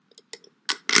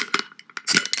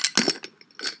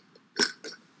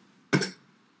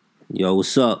Yo,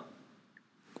 what's up?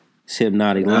 It's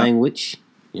Hypnotic Language.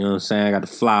 You know what I'm saying? I got the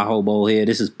fly hobo here.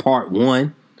 This is part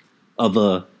one of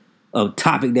a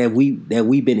topic that we've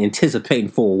been anticipating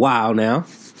for a while now.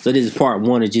 So this is part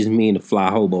one. It's just me and the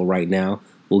fly hobo right now.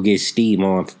 We'll get Steve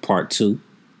on for part two.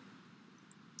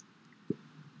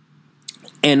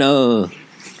 And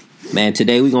man,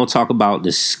 today we're gonna talk about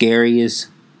the scariest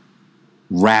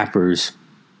rappers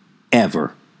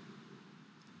ever.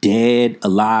 Dead,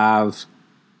 alive,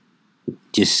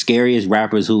 just scariest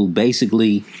rappers who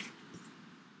basically,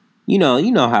 you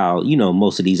know how,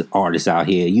 most of these artists out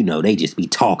here, they just be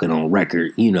talking on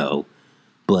record,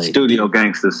 but studio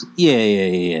gangsters.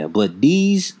 Yeah. But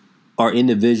these are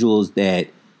individuals that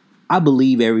I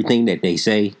believe everything that they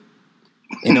say.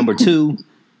 And number two,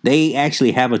 they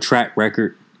actually have a track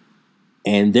record,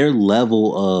 and their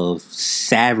level of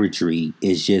savagery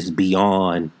is just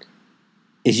beyond.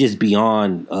 It's just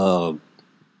beyond. I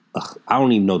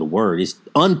don't even know the word. It's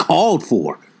uncalled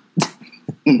for.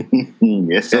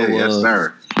 Yes,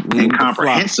 sir.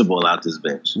 Incomprehensible out this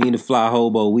bitch. Me and the fly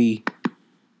hobo, we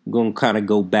gonna kind of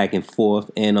go back and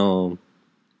forth, and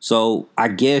so I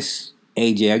guess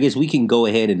AJ, we can go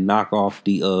ahead and knock off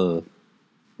the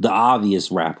obvious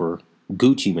rapper,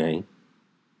 Gucci Mane.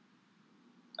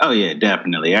 Oh yeah,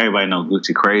 definitely. Everybody know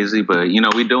Gucci crazy, but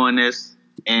we doing this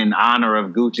in honor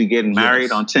of Gucci getting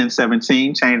married on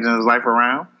 10/17, changing his life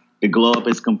around. The glow up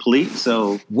is complete.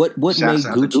 So what made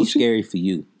Gucci scary for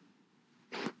you?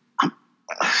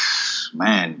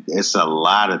 Man, it's a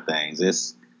lot of things.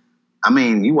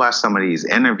 You watch some of these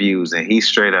interviews and he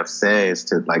straight up says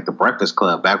to like the Breakfast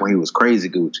Club back when he was crazy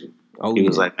Gucci. He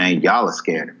was like, man, y'all are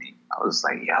scared of me. I was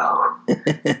like, yo.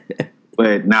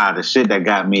 But nah, the shit that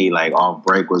got me like off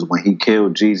break was when he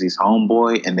killed Jeezy's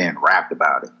homeboy and then rapped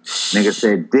about it. Nigga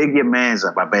said, dig your mans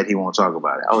up. I bet he won't talk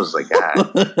about it. I was like,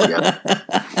 God, yeah.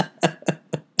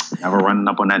 Never running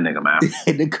up on that nigga, man.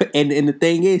 And the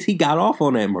thing is, he got off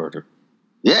on that murder.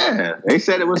 Yeah. They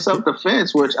said it was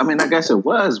self-defense, which, I guess it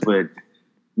was, but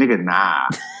nigga, nah.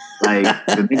 Like,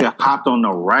 the nigga hopped on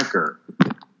the record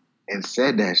and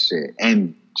said that shit.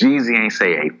 And Jeezy ain't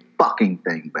say a fucking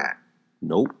thing back.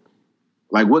 Nope.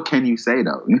 Like, what can you say,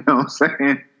 though? You know what I'm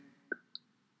saying?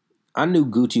 I knew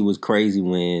Gucci was crazy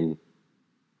when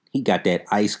he got that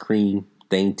ice cream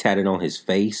thing tatted on his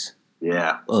face.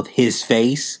 Yeah. Of his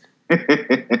face.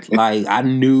 Like, I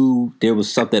knew there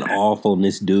was something off on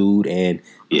this dude, and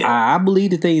I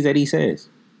believe the things that he says.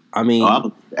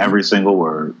 Every single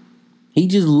word. He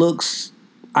just looks.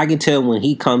 I can tell when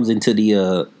he comes into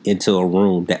a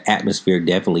room, the atmosphere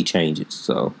definitely changes.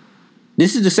 So,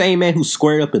 this is the same man who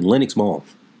squared up in Lenox Mall.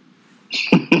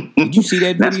 Did you see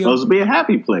that video? That's supposed to be a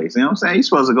happy place. You know what I'm saying? He's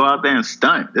supposed to go out there and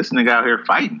stunt. This nigga out here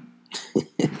fighting.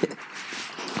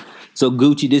 So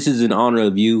Gucci, this is in honor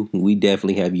of you. We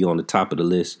definitely have you on the top of the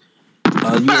list.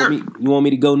 You want me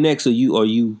to go next, or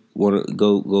you want to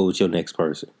go with your next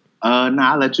person?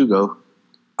 Nah, I'll let you go.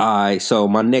 All right. So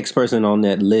my next person on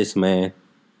that list, man,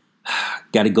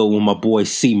 got to go with my boy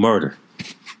C Murder.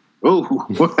 Ooh.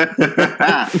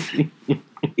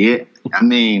 Yeah.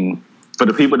 For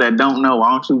the people that don't know,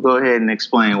 why don't you go ahead and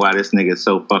explain why this nigga is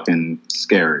so fucking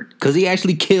scary? Because he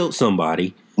actually killed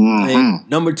somebody. Mm-hmm. And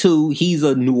number two, he's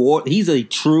a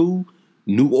true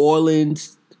New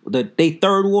Orleans. They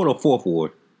third ward or fourth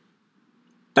ward?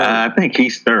 I think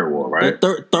he's third ward, right?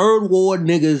 The third ward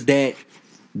niggas that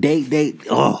they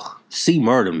C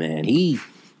Murder, man. He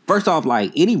first off,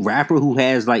 like any rapper who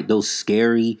has like those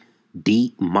scary,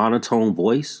 deep, monotone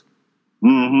voice.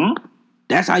 Mm-hmm.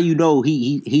 That's how you know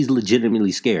he's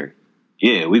legitimately scary.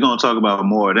 Yeah, we're gonna talk about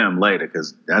more of them later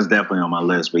because that's definitely on my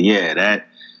list. But yeah,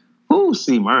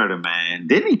 C Murder, man.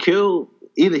 Didn't he kill?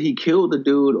 Either he killed the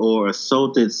dude or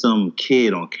assaulted some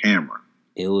kid on camera.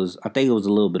 I think it was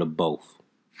a little bit of both.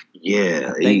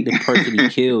 Yeah, I think the person he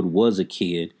killed was a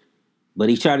kid, but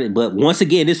he tried to. But once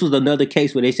again, this was another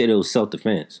case where they said it was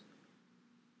self-defense.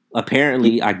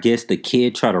 Apparently, I guess the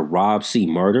kid tried to rob C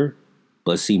Murder,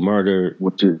 but C Murder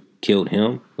killed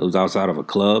him. It was outside of a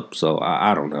club, so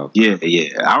I don't know. Yeah.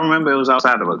 I remember it was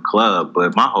outside of a club,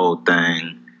 but my whole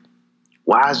thing.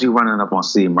 Why is you running up on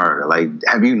C Murder? Like,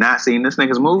 have you not seen this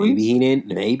nigga's movie?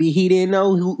 Maybe he didn't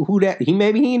know who that.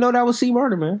 Maybe he didn't know that was C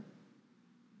Murder, man.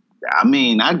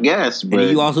 I guess. But and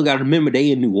you also got to remember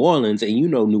they in New Orleans, and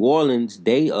New Orleans,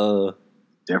 they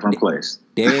different place.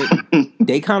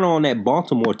 They kind of on that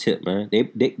Baltimore tip, man.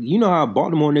 They how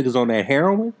Baltimore niggas on that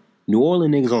heroin, New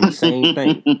Orleans niggas on the same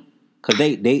thing, cause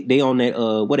they on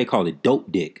that what they call it,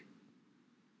 dope dick.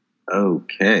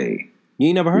 Okay. You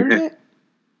ain't never heard of that?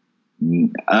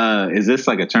 Is this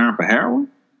like a term for heroin?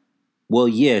 Well,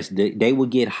 yes, they would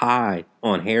get high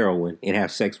on heroin and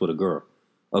have sex with a girl.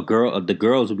 The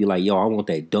girls would be like, "Yo, I want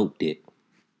that dope dick."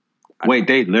 Wait,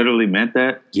 they literally meant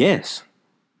that? Yes.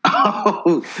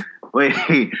 Oh, wait.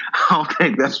 I don't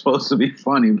think that's supposed to be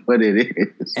funny, but it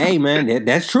is. Hey, man,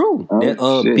 that's true.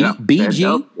 Oh,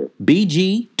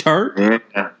 BG, Turk.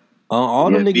 Yeah.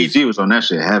 All them niggas. BG was on that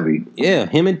shit heavy. Yeah,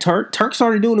 him and Turk. Turk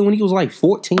started doing it when he was like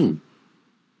 14.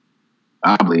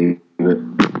 I believe it.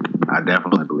 I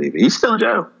definitely believe it. He's still in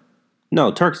jail.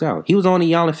 No, Turk's out. He was on the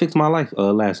Y'all and Fix My Life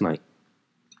last night.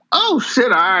 Oh,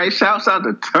 shit. All right. Shouts out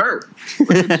to Turk.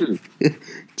 Look at you.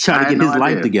 Trying to get his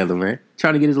life together, man.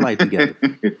 Trying to get his life together.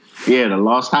 Yeah, the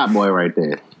lost hot boy right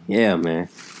there. Yeah, man.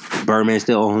 Birdman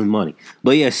still owes him money.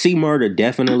 But yeah, C Murder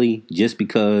definitely, just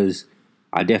because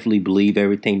I definitely believe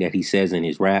everything that he says in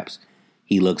his raps.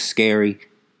 He looks scary.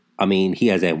 I mean, he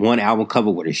has that one album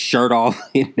cover with his shirt off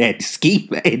and that ski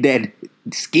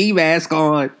mask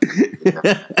on.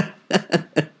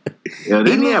 Yeah,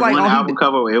 didn't he have one album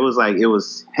cover where it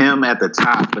was him at the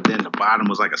top, but then the bottom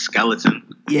was like a skeleton?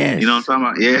 Yes. You know what I'm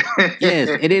talking about? Yeah. Yes.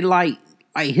 And then like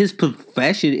his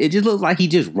profession, it just looks like he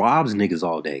just robs niggas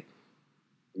all day.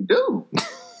 You do.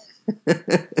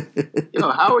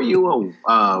 Yo, how are you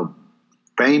a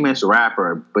famous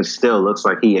rapper, but still looks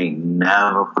like he ain't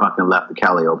never fucking left the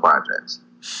Calio projects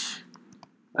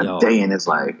a day in his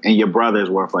life, and your brother's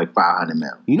worth like $500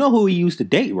 million. You know who he used to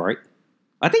date, right?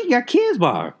 I think he got kids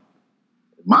by her.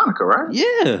 Monica, right?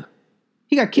 Yeah,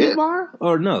 he got kids by her,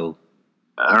 or no?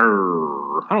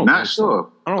 I'm not sure,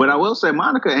 but I will say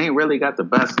Monica ain't really got the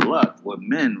best luck with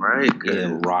men, right?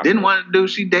 Yeah, didn't want to do.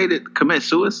 She dated commit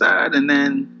suicide, and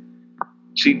then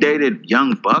she dated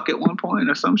Young Buck at one point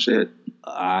or some shit.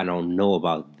 I don't know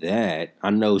about that. I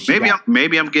know she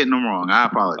maybe I'm getting them wrong. I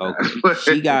apologize. Okay.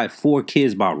 She got 4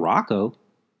 kids by Rocco.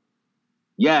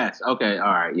 Yes. Okay.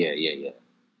 All right. Yeah.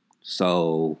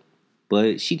 So,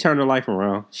 but she turned her life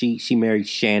around. She married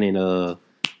Shannon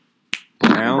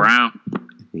Brown.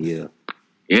 Yeah.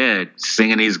 Yeah,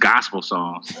 singing these gospel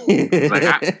songs.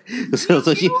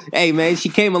 So she, hey man, she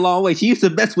came a long way. She used to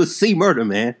mess with C Murder,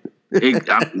 man.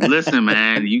 Listen,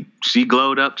 man, she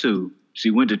glowed up too. She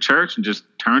went to church and just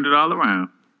turned it all around.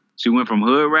 She went from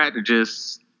hood rat to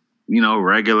just,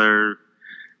 regular,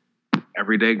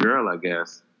 everyday girl, I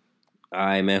guess. All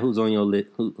right, man. Who's on your list?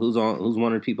 Who's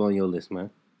one of the people on your list, man?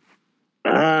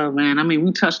 Man, I mean,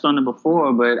 we touched on it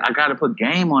before, but I got to put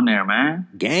Game on there, man.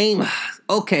 Game?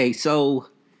 Okay, so...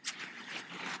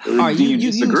 Do you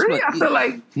disagree? I feel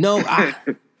like... No,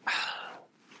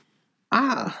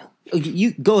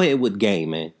 you go ahead with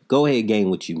Game, man. Go ahead, Game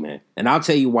with you, man. And I'll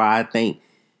tell you why I think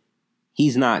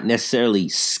he's not necessarily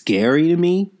scary to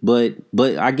me, but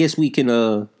I guess we can...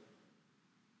 No,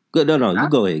 you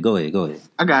go ahead.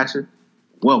 I got you.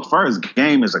 Well, first,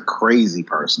 Game is a crazy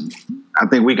person. I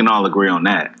think we can all agree on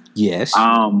that. Yes.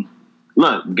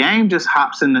 Look, Game just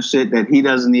hops into shit that he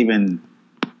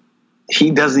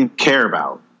doesn't care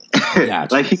about.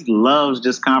 Gotcha. Like, he loves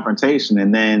just confrontation,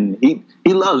 and then he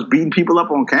loves beating people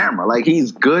up on camera. Like,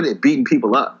 he's good at beating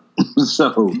people up.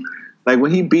 So, like,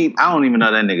 when he beat, I don't even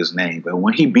know that nigga's name, but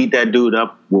when he beat that dude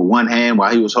up with one hand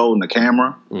while he was holding the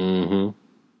camera,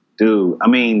 dude, I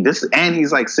mean, and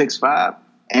he's like 6'5"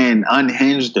 and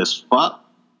unhinged as fuck.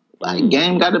 Like,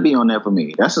 Game got to be on there for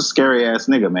me. That's a scary ass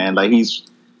nigga, man. Like, he's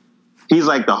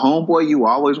like the homeboy you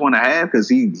always want to have, because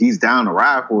he's down to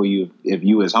ride for you if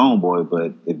you his homeboy.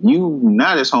 But if you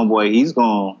not his homeboy, he's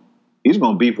gonna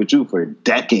beef with you for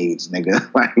decades,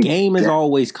 nigga. Like, Game has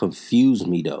always confused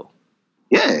me though.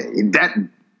 Yeah, that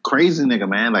crazy nigga,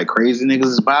 man. Like, crazy niggas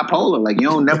is bipolar. Like, you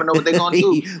don't never know what they gonna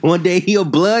do. One day he a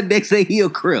blood, next day he a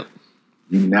Crip.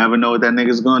 You never know what that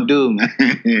nigga's gonna do,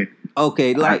 man.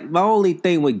 Okay, like, my only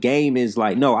thing with Game is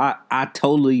like, no, I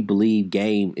totally believe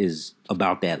Game is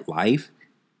about that life.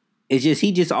 It's just,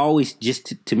 he just always,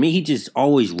 to me, he just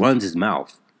always runs his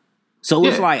mouth. So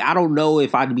it's like, I don't know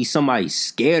if I'd be somebody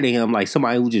scared of him, like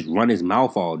somebody who just run his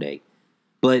mouth all day.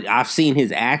 But I've seen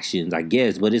his actions, I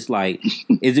guess. But it's like,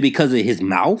 is it because of his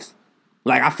mouth?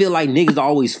 Like, I feel like niggas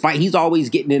always fight. He's always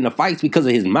getting into fights because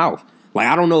of his mouth. Like,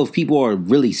 I don't know if people are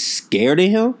really scared of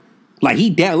him. Like,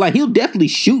 he'll definitely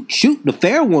shoot the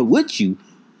fair one with you.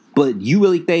 But you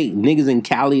really think niggas in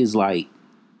Cali is like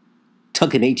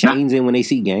tucking their chains in when they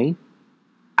see Game?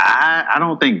 I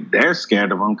don't think they're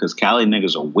scared of him, because Cali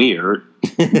niggas are weird.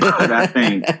 But I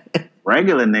think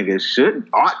regular niggas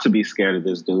ought to be scared of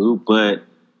this dude. But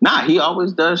nah, he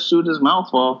always does shoot his mouth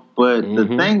off. But the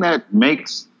thing that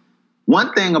makes...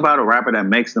 One thing about a rapper that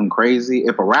makes them crazy,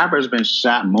 if a rapper's been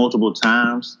shot multiple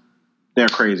times, they're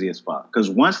crazy as fuck. Because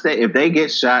if they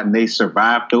get shot and they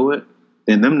survive through it,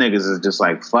 then them niggas is just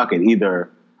like, fuck it. Either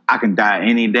I can die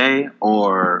any day,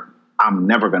 or I'm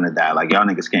never gonna die. Like y'all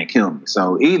niggas can't kill me.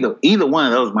 So either one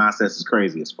of those mindsets is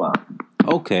crazy as fuck.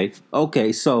 Okay.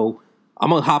 So I'm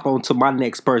gonna hop on to my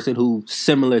next person who's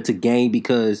similar to Game,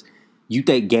 because you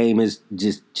think Game is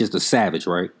just a savage,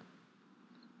 right?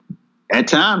 At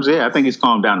times, yeah. I think he's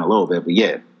calmed down a little bit, but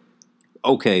yeah.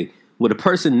 Okay. Well,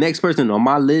 next person on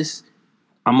my list,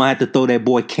 I'm gonna have to throw that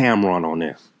boy Cameron on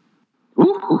there.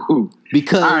 Ooh.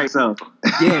 Because, all right, so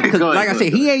yeah, because like I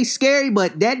said, he ain't scary,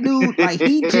 but that dude, like,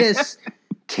 he just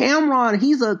Cameron,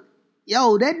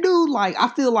 that dude, like, I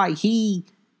feel like he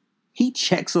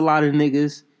checks a lot of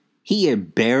niggas. He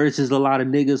embarrasses a lot of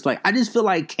niggas. Like, I just feel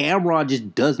like Cameron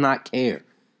just does not care,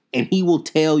 and he will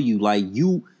tell you,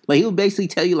 he'll basically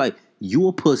tell you, like, you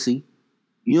a pussy.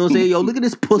 You know what I'm saying? Yo, look at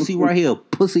this pussy right here,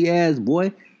 pussy ass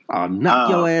boy. I'll knock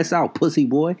your ass out, pussy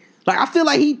boy. Like, I feel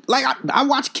like I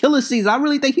watch Killer Season. I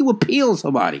really think he would pee on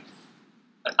somebody.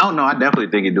 Oh, no, I definitely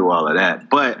think he'd do all of that.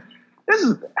 But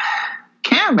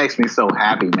Cam makes me so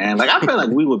happy, man. Like, I feel like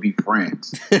we would be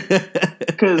friends.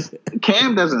 Because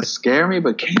Cam doesn't scare me,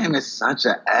 but Cam is such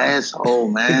an asshole,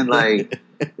 man. Like,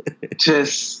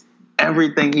 just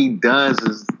everything he does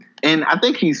is... And I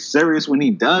think he's serious when he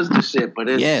does the shit, but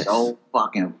it's so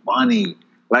fucking funny.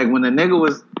 Like, when the nigga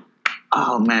was...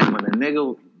 Oh, man, when the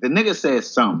nigga said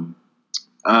something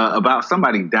about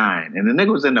somebody dying, and the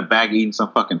nigga was in the back eating some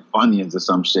fucking Funyuns or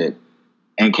some shit,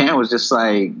 and Cam was just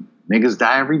like, niggas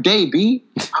die every day, B.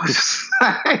 I was just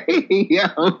like,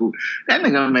 yo, that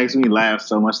nigga makes me laugh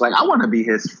so much. Like, I want to be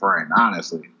his friend,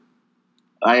 honestly.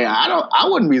 Like, I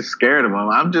wouldn't be scared of him.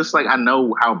 I'm just like, I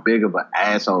know how big of an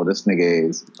asshole this nigga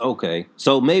is. Okay,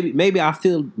 so maybe I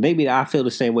feel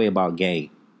the same way about Game.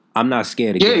 I'm not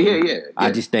scared of Game. Yeah.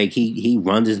 I just think he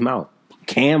runs his mouth.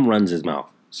 Cam runs his mouth.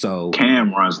 So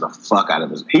Cam runs the fuck out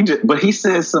of his. But he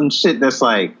says some shit that's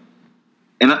like,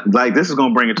 and like this is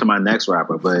gonna bring it to my next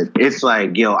rapper, but it's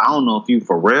like, yo, I don't know if you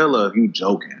for real or if you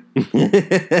joking,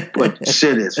 but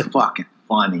shit is fucking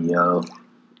funny, yo.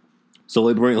 So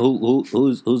it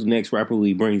who's the next rapper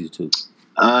he brings you to?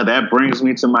 That brings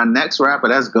me to my next rapper.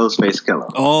 That's Ghostface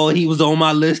Killah. Oh, he was on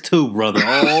my list too, brother.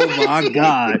 Oh my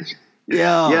god.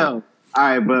 Yo. All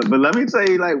right, but let me tell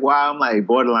you like why I'm like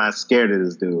borderline scared of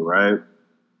this dude, right?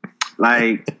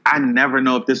 Like, I never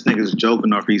know if this nigga's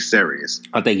joking or if he's serious.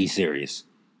 I think he's serious.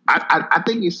 I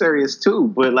think he's serious too,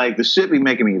 but like the shit be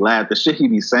making me laugh, the shit he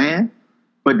be saying.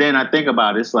 But then I think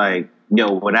about it, it's like,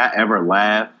 yo, would I ever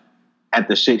laugh at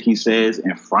the shit he says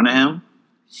in front of him?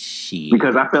 Shit.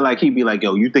 Because I feel like he'd be like,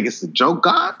 yo, you think it's a joke,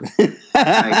 God? Like,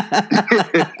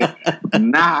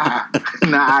 nah,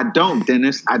 I don't,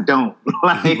 Dennis. I don't.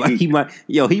 Like, he might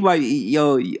be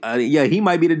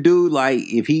the dude, like,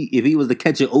 if he was to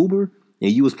catch an Uber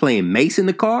and you was playing Mace in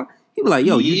the car, he'd be like,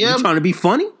 yo, you trying to be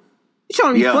funny? You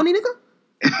trying to be funny,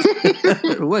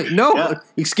 nigga? Wait, no.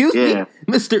 Excuse me?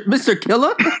 Mr.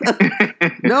 Killer?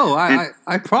 No,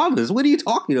 I promise. What are you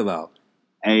talking about?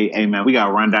 Hey, man, we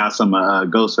gotta run down some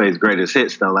Ghostface greatest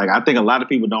hits though. Like, I think a lot of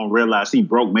people don't realize he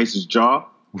broke Mace's jaw.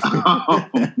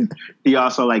 He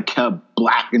also like kept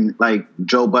blacking, like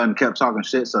Joe Budden kept talking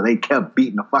shit, so they kept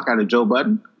beating the fuck out of Joe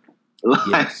Budden.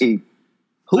 Like,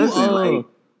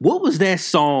 what was that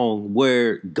song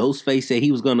where Ghostface said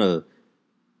he was gonna?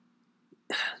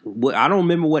 I don't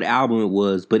remember what album it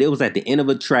was, but it was at the end of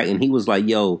a track, and he was like,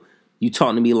 "Yo, you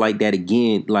talking to me like that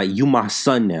again? Like, you my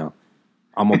son now.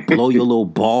 I'm gonna blow your little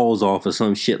balls off or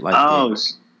some shit like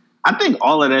that." I think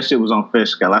all of that shit was on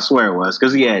Fish Scale. I swear it was.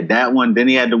 Because he had that one. Then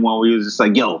he had the one where he was just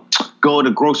like, yo, go to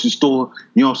the grocery store,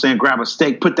 you know what I'm saying, grab a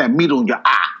steak, put that meat on your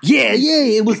eye. Yeah,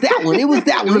 it was that one.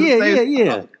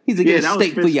 Yeah. He's a get a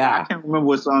steak for your eye. I can't remember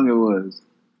what song it was.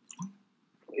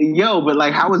 Yo, but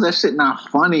like, how was that shit not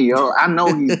funny, yo? I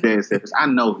know he's dead serious. I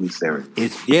know he's serious.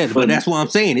 But that's what I'm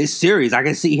saying. It's serious. I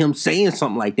can see him saying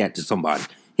something like that to somebody.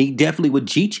 He definitely would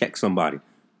G-check somebody.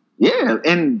 Yeah,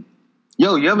 and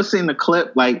yo, you ever seen the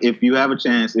clip? Like, if you have a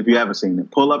chance, if you haven't seen it,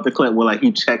 pull up the clip where like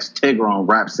he checks Tigger on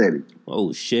Rap City.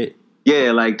 Oh shit.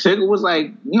 Yeah, like Tigger was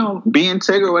like, you know, being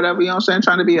Tigger or whatever, you know what I'm saying,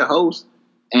 trying to be a host,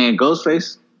 and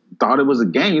Ghostface thought it was a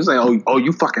game. He was like, oh,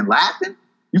 you fucking laughing?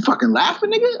 You fucking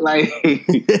laughing, nigga? Like,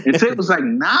 and Tigger was like,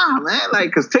 nah, man, like,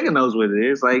 because Tigger knows what it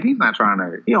is. Like, he's not trying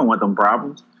to, he don't want them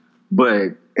problems.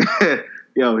 But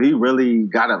yo, he really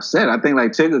got upset. I think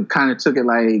like Tigger kind of took it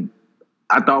like,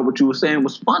 I thought what you were saying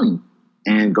was funny.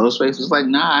 And Ghostface was like,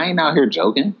 nah, I ain't out here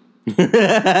joking. Dog,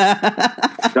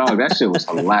 that shit was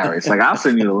hilarious. Like, I'll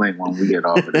send you the link when we get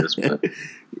off of this. But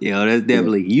yo, that's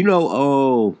definitely, you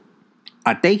know,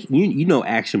 I think, you know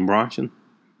Action Bronson?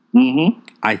 Mm-hmm.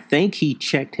 I think he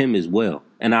checked him as well.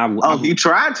 And he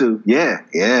tried to. Yeah.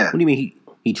 What do you mean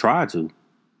he tried to?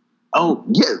 Oh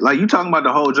yeah, like you talking about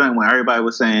the whole joint when everybody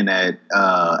was saying that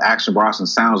Action Bronson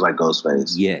sounds like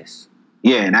Ghostface. Yes.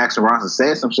 Yeah, and Action Bronson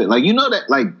said some shit. Like, you know that,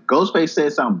 like, Ghostface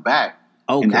said something back.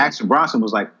 Okay. And Action Bronson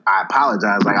was like, I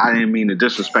apologize. Like, I didn't mean to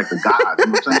disrespect the God. You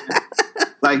know what I'm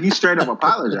saying? Like, he straight up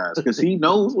apologized because he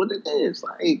knows what it is.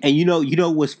 Like, and you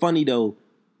know what's funny, though?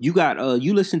 You got,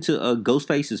 you listened to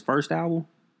Ghostface's first album?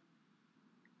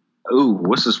 Ooh,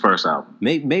 what's his first album?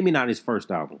 Maybe not his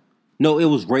first album. No, it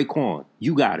was Raekwon.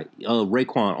 You got it.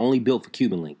 Raekwon, Only Built for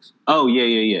Cuban Links. Oh,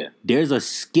 yeah. There's a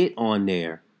skit on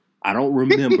there. I don't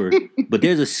remember, but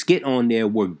there's a skit on there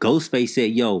where Ghostface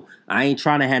said, "Yo, I ain't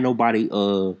trying to have nobody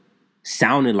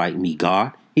sounding like me,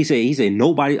 God." He said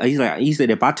nobody. He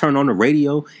said if I turn on the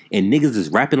radio and niggas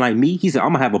is rapping like me, he said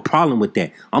I'm gonna have a problem with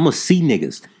that. I'm gonna see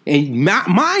niggas. And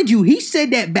mind you, he said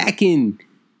that back in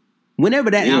whenever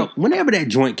that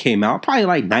joint came out, probably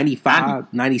like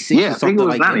 95, 96 or something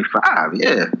like that. 95,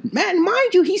 yeah. Man,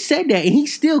 mind you, he said that, and he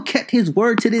still kept his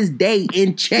word to this day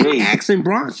in check. Action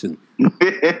Bronson.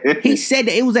 He said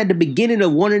that it was at the beginning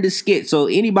of one of the skits. So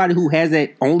anybody who has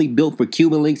that Only Built for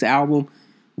Cuban Links album,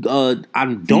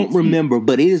 I don't remember,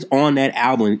 but it is on that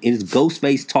album. It's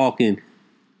Ghostface talking,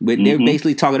 but they're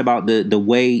basically talking about the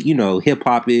way, hip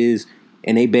hop is,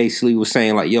 and they basically were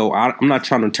saying like, "Yo, I'm not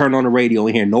trying to turn on the radio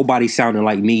and hear nobody sounding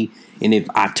like me, and if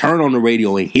I turn on the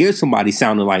radio and hear somebody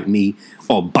sounding like me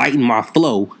or biting my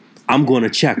flow, I'm going to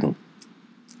check them."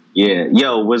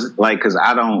 Yeah, was like, because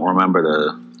I don't remember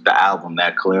the album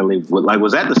that clearly. Like,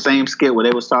 was that the same skit where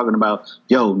they was talking about,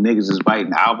 yo, niggas is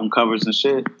biting album covers and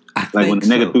shit? Like when the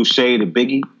nigga threw shade at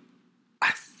Biggie?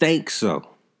 I think so.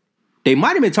 They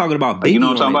might have been talking about Biggie. You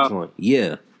know what I'm talking about?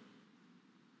 Yeah.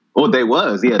 Oh, they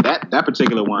was. Yeah, that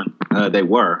particular one, they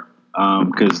were.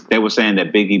 Because they were saying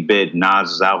that Biggie bid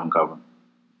Nas' album cover.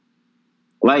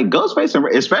 Like, Ghostface,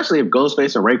 especially if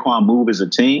Ghostface and Raekwon move as a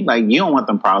team, like, you don't want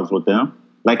them problems with them.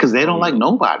 Like, because they don't like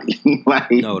nobody.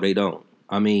 Like, no, they don't.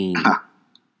 I mean,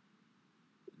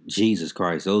 Jesus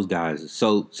Christ, those guys.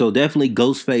 So definitely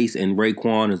Ghostface and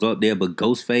Raekwon is up there, but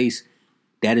Ghostface,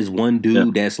 that is one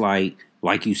dude that's like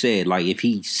you said, like if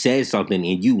he says something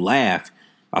and you laugh,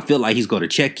 I feel like he's going to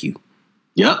check you.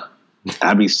 Yep.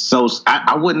 I'd be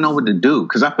I wouldn't know what to do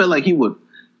because I feel like he would.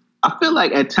 I feel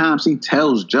like at times he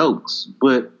tells jokes,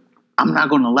 but I'm not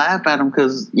going to laugh at him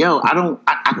because,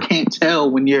 I can't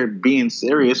tell when you're being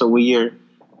serious or when you're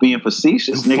being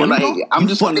facetious, nigga. Like, I'm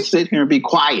just going to sit here and be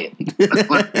quiet.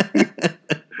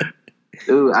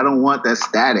 Dude, I don't want that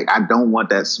static. I don't want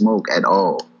that smoke at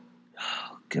all.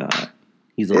 Oh, God.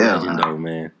 He's a legend, though,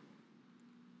 man.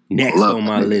 Next on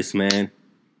my list, man.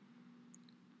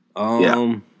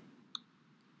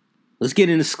 Let's get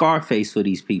into Scarface for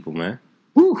these people, man.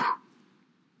 Whew.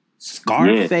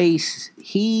 Scarface,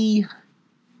 he...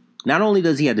 Not only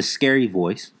does he have the scary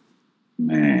voice...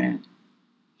 Man...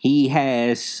 He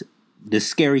has the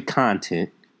scary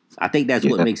content. I think that's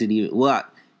what makes it even... Well,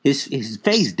 his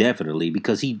face definitely,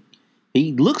 because he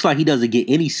looks like he doesn't get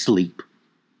any sleep.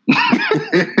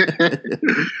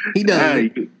 He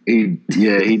does.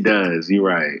 He does. You're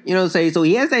right. You know what I'm saying? So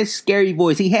he has that scary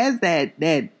voice. He has that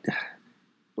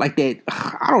like that,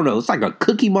 I don't know, it's like a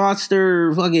Cookie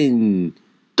Monster fucking...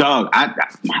 Dog,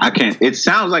 I can't. It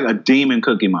sounds like a demon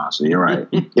Cookie Monster. You're right.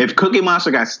 If Cookie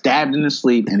Monster got stabbed in his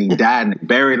sleep and he died and they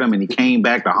buried him and he came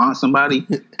back to haunt somebody,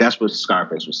 that's what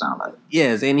Scarface would sound like.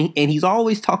 Yes, and he's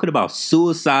always talking about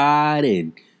suicide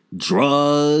and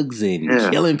drugs and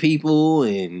killing people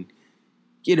and,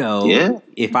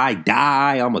 if I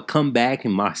die, I'm going to come back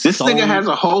and my soul... This nigga has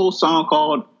a whole song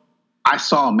called I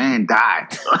Saw a Man Die.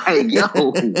 Like, yo,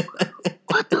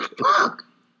 what the fuck?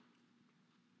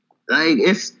 Like,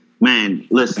 it's, man,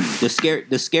 listen.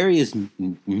 The scariest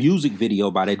music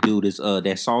video by that dude is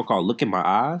that song called Look in My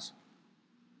Eyes.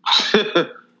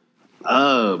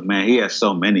 Oh, man, he has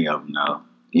so many of them now.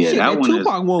 Yeah, that one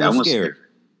Tupac was scary.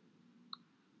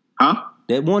 Huh?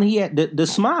 That one he had, the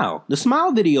Smile. The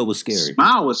Smile video was scary.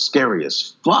 Smile was scary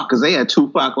as fuck, because they had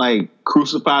Tupac, like,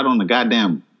 crucified on the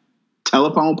goddamn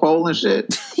telephone pole and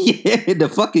shit. Yeah, the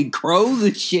fucking crows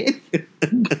and shit.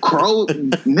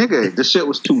 Nigga, the shit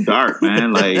was too dark,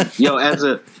 man. Like,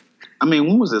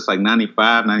 when was this? Like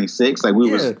 95, 96? Like,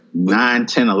 we was 9,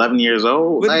 10, 11 years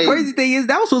old. But like, the crazy thing is,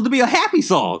 that was supposed to be a happy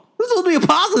song. It was supposed to be a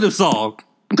positive song.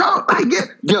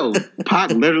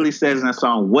 Pac literally says in that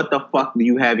song, what the fuck do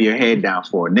you have your head down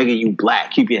for? Nigga, you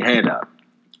black. Keep your head up.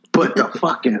 But the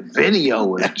fucking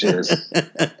video is just...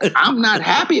 I'm not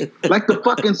happy. Like, the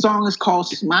fucking song is called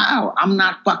Smile. I'm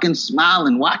not fucking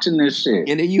smiling watching this shit.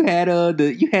 And then you had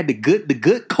the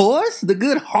good chorus, the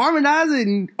good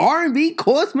harmonizing R&B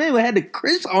chorus, man. We had the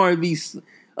Chris R&B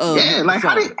like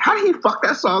how did he fuck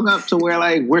that song up to where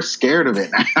like we're scared of it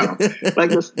now?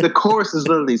 Like the chorus is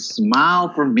literally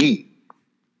 "Smile for me."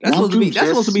 That's supposed to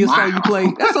be a song you play.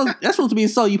 That's supposed to be a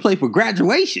song you play for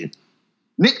graduation.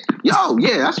 You're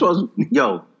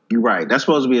right. That's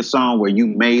supposed to be a song where you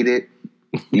made it.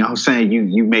 You know what I'm saying?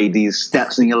 You made these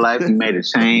steps in your life. You made a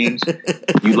change.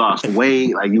 You lost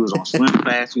weight. Like you was on Slim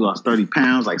Fast. You lost 30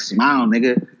 pounds. Like smile,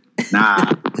 nigga.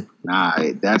 Nah.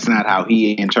 That's not how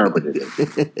he interpreted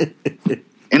it.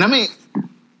 And I mean,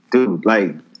 dude,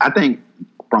 like I think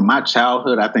from my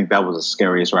childhood, I think that was the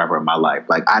scariest rapper in my life.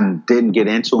 Like I didn't get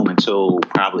into him until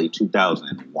probably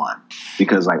 2001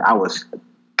 because like I was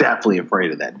definitely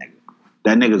afraid of that nigga.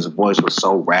 That nigga's voice was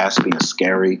so raspy and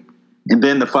scary. And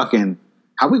then the fucking,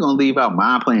 how we gonna leave out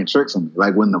Mind Playing Tricks on me?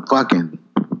 Like when the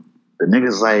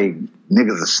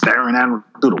niggas are staring at him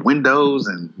through the windows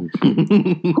and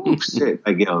shit.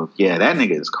 Like, that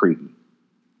nigga is creepy.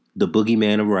 The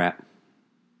boogeyman of rap.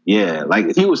 Yeah,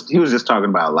 like he was just talking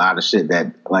about a lot of shit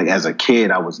that like as a kid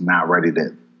I was not ready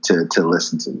to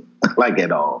listen to. Like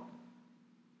at all.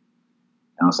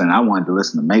 You know what I'm saying? I wanted to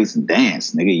listen to Mason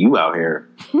dance, nigga. You out here.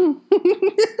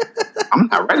 I'm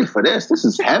not ready for this. This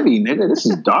is heavy, nigga. This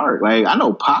is dark. Like, I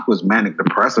know Pac was manic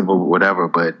depressive or whatever,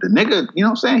 but the nigga, you know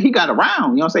what I'm saying? He got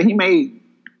around. You know what I'm saying? He made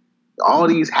all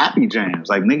these happy jams.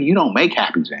 Like, nigga, you don't make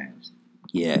happy jams.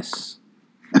 Yes.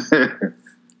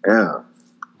 Yeah.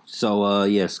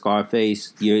 So,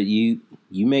 Scarface, you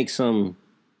make some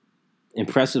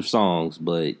impressive songs,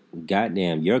 but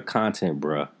goddamn, your content,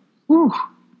 bruh. Whew.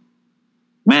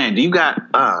 Man, do you got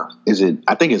I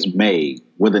think it's Made,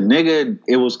 where the nigga,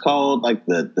 it was called like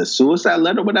the suicide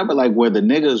letter or whatever, like where the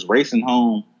nigga's racing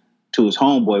home to his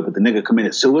homeboy, but the nigga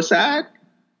committed suicide?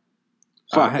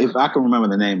 If I can remember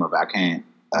the name of it, I can't.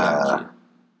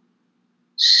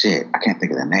 Shit, I can't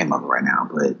think of the name of it right now.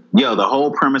 But the whole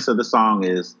premise of the song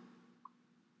is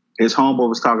his homeboy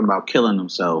was talking about killing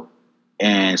himself,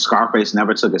 and Scarface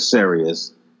never took it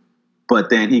serious. But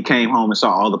then he came home and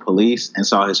saw all the police and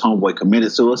saw his homeboy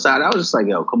committed suicide. I was just like,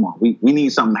 yo, come on. We need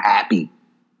something happy.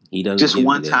 He doesn't. Just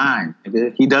one time.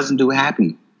 He doesn't do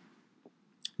happy.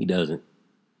 He doesn't.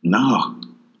 No.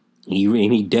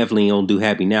 He definitely don't do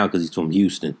happy now because he's from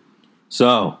Houston.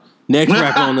 So, next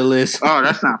rapper on the list. Oh,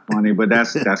 that's not funny, but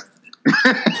that's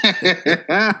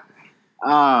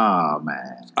oh,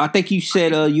 man. I think you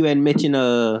said you had mentioned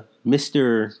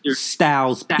Mr.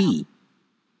 Styles P.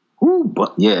 Ooh,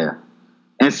 but yeah.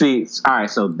 And see, all right,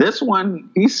 so this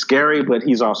one, he's scary, but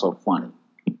he's also funny.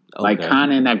 Okay. Like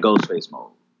kind of in that Ghostface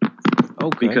mode.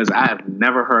 Okay. Because I have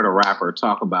never heard a rapper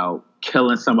talk about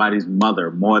killing somebody's mother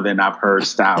more than I've heard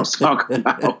Styles talk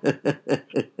about.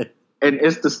 And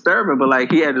it's disturbing, but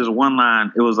like he had this one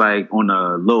line, it was like on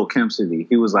the Lil' Kim CD.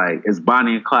 He was like, it's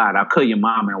Bonnie and Clyde, I'll kill your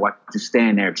mom and watch you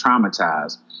stand there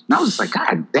traumatized. And I was just like,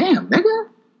 God damn, nigga.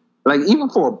 Like even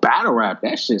for a battle rap,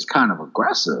 that shit's kind of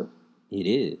aggressive. It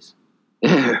is.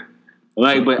 Yeah.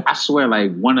 Like, but I swear,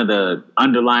 like, one of the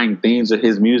underlying themes of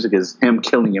his music is him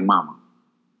killing your mama.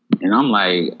 And I'm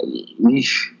like,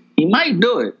 he might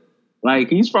do it. Like,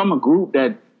 he's from a group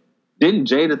that didn't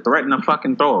Jada threaten to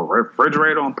fucking throw a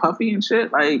refrigerator on Puffy and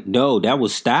shit? Like, no, that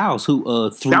was Styles who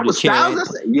threw that the was chair.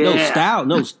 Styles? Yeah.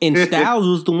 And Styles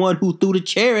was the one who threw the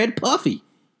chair at Puffy.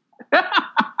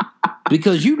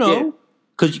 Because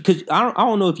because I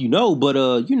don't know if you know, but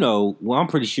well, I'm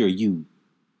pretty sure you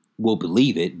will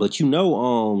believe it, but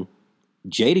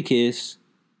Jadakiss,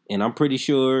 and I'm pretty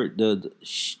sure the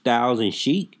Styles and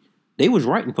Sheik, they was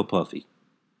writing for Puffy.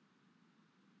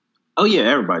 Oh yeah,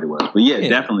 everybody was, but yeah,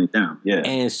 definitely them. Yeah,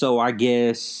 and so I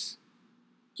guess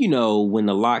when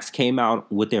the Lox came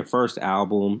out with their first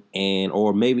album,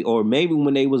 or maybe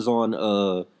when they was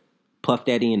on Puff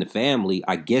Daddy and the Family,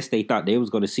 I guess they thought they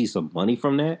was going to see some money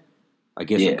from that. I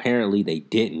guess apparently they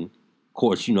didn't. Of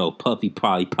course, Puffy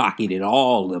probably pocketed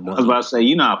all the money. I was about to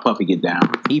say, how Puffy get down.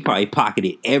 He probably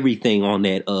pocketed everything on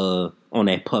that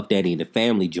Puff Daddy and the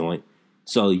Family joint.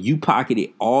 So you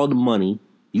pocketed all the money.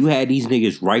 You had these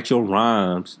niggas write your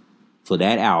rhymes for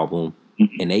that album,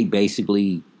 and they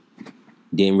basically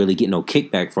didn't really get no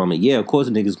kickback from it. Yeah, of course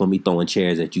the niggas gonna be throwing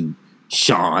chairs at you,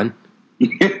 Sean. Yeah,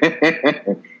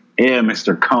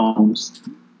 Mr. Combs.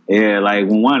 Yeah, like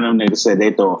when one of them niggas said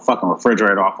they throw a fucking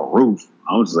refrigerator off a roof,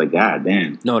 I was just like, God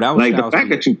damn. No, that was like Styles the fact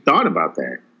P. that you thought about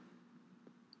that.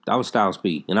 That was Styles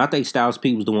P. And I think Styles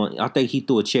P was the one. I think he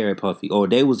threw a chair at Puffy, or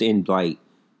they was in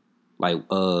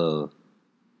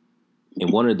in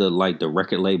one of the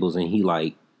record labels, and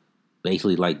he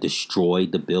basically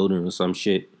destroyed the building or some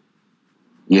shit.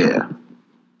 Yeah.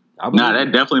 Nah,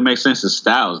 that definitely makes sense to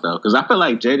Styles though, because I feel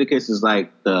like Jadakiss is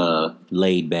like the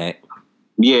laid back.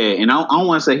 Yeah, and I don't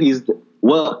want to say he's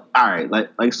Well, all right,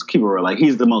 let's keep it real. Like,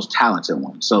 he's the most talented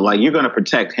one, so like you're gonna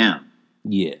protect him.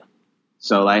 Yeah.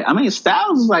 So like, I mean,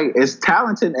 Styles is like as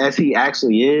talented as he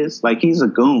actually is. Like, he's a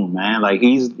goon, man. Like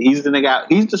he's the nigga.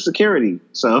 He's the security.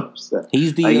 So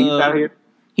he's the he's out here.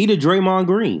 He the Draymond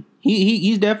Green.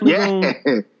 He's definitely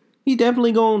going. He's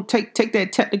definitely going to take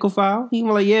that technical foul. He's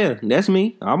like, yeah, that's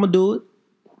me. I'm gonna do it.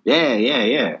 Yeah.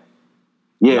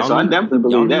 So I definitely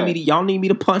believe that. Y'all need me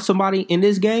to punch somebody in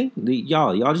this game?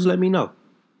 Y'all just let me know.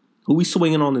 Who we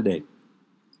swinging on today?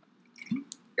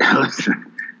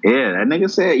 Yeah, that nigga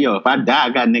said, yo, if I die, I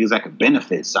got niggas that can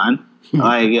benefit, son.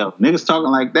 Like, yo, niggas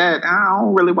talking like that, I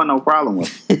don't really want no problem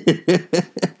with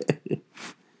it.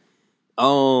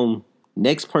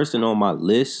 Next person on my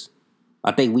list,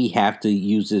 I think we have to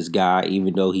use this guy,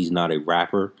 even though he's not a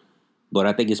rapper. But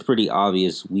I think it's pretty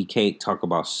obvious we can't talk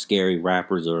about scary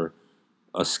rappers or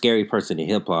a scary person in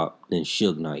hip hop than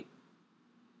Suge Knight.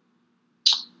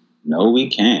 No, we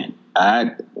can't.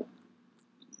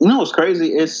 You know what's crazy?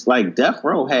 It's like Death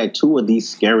Row had two of the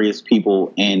scariest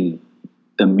people in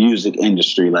the music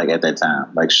industry, like at that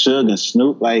time. Like Suge and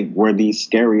Snoop, like were the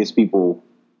scariest people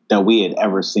that we had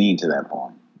ever seen to that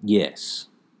point. Yes,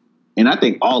 and I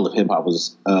think all of hip hop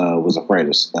was afraid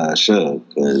of Suge.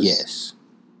 Yes,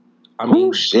 I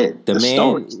mean, shit, the man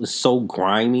stories was so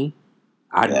grimy.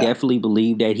 I definitely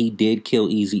believe that he did kill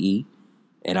Eazy-E,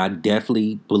 and I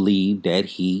definitely believe that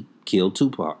he killed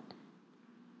Tupac.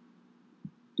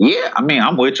 Yeah, I mean,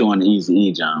 I'm with you on the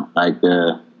Eazy-E, John. Like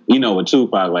with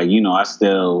Tupac, like I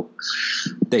still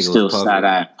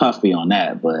side-eye Puffy on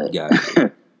that, but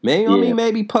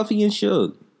maybe Puffy and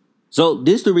Suge. So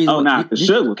this the reason. Oh, nah,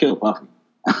 Suge would kill Puffy.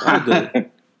 Good.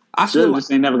 Suge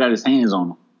just ain't never got his hands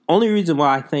on him. Only reason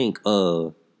why I think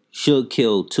Suge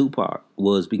killed Tupac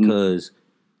was because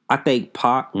I think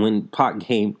Pac, when Pac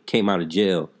came out of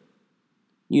jail,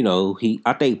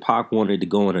 I think Pac wanted to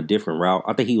go in a different route.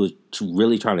 I think he was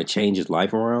really trying to change his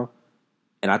life around.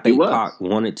 And I think Pac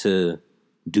wanted to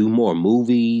do more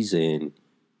movies and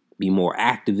be more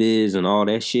activist and all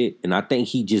that shit. And I think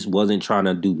he just wasn't trying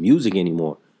to do music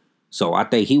anymore. So I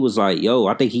think he was like,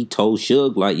 I think he told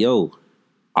Suge, like,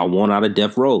 I want out of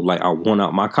Death Row. Like, I want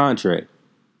out my contract.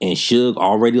 And Suge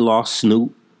already lost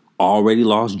Snoop, already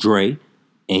lost Dre.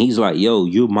 And he's like,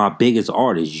 you're my biggest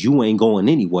artist. You ain't going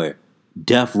anywhere.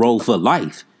 Death Row for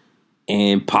life.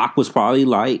 And Pac was probably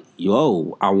like,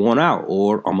 I want out,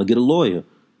 or I'm gonna get a lawyer.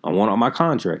 I want out my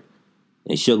contract.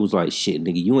 And Suge was like, shit,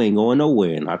 nigga, you ain't going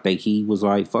nowhere. And I think he was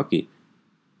like, fuck it.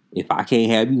 If I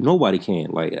can't have you, nobody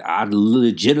can. Like, I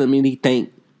legitimately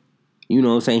think,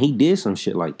 he did some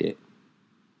shit like that.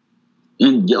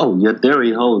 And your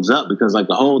theory holds up because like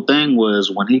the whole thing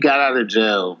was when he got out of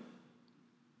jail,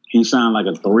 he signed like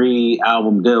a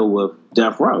 3-album deal with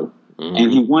Death Row. Mm-hmm.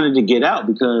 And he wanted to get out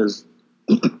because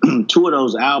 2 of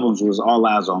those albums was All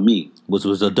Eyes on Me. Which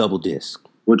was a double disc.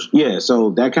 So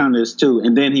that counted as 2.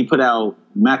 And then he put out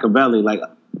Machiavelli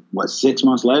 6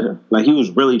 months later? Like he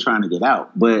was really trying to get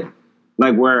out. But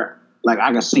I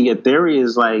can see your theory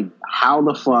is like, how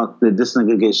the fuck did this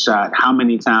nigga get shot how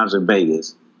many times in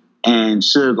Vegas? And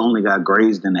Suge only got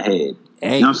grazed in the head.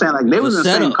 Hey, you know what I'm saying? Like they was in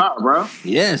the same car, bro.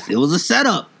 Yes, it was a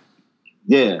setup.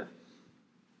 Yeah.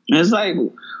 And it's like,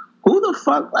 who the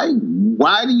fuck, like,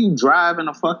 why do you drive in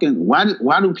a fucking, why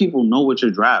do people know what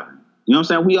you're driving? You know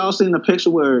what I'm saying? We all seen the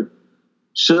picture where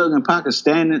Suge and Pac are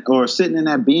standing or sitting in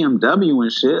that BMW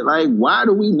and shit. Like, why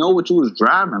do we know what you was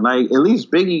driving? Like, at least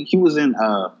Biggie, he was in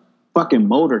a fucking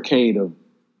motorcade of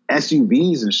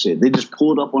SUVs and shit. They just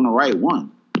pulled up on the right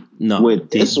one. No, did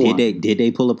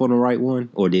they pull up on the right one,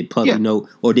 or did Puffy know?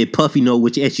 Or did Puffy know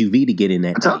which SUV to get in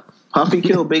that? Puffy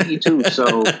killed Biggie too,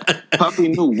 so Puffy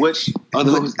knew which of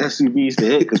those SUVs to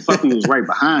hit because Puffy was right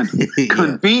behind him,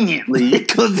 conveniently.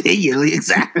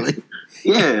 Exactly.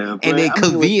 Yeah, and then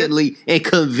conveniently,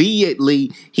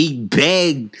 he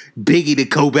begged Biggie to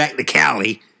go back to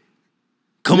Cali.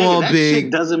 Come on, Big.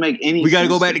 Shit doesn't make any. We got to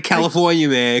go back to California,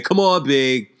 man. Come on,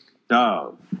 Big.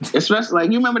 Dog. Especially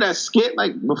like you remember that skit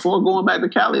like before going back to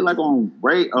Cali, like on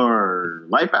Ray or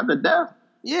Life After Death.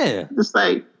 Yeah, just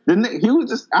like he was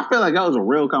just. I feel like that was a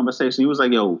real conversation. He was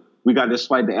like, "Yo, we got this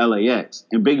flight to LAX,"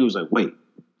 and Biggie was like, "Wait,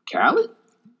 Cali?"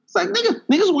 It's like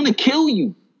niggas want to kill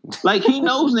you. Like he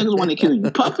knows niggas want to kill you.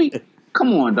 Puffy,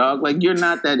 come on, dog. Like you're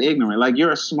not that ignorant. Like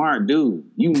you're a smart dude.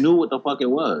 You knew what the fuck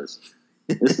it was.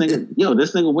 This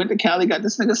nigga went to Cali, got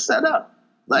this nigga set up.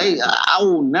 Like, I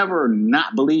will never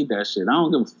not believe that shit. I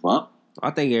don't give a fuck.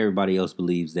 I think everybody else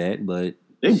believes that, but...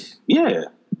 Yeah.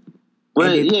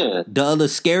 But, yeah. The other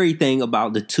scary thing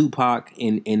about the Tupac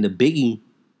and the Biggie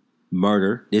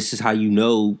murder, this is how you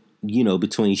know,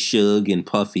 between Suge and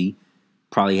Puffy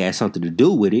probably had something to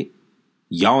do with it.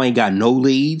 y'all ain't got no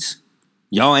leads.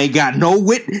 Y'all ain't got no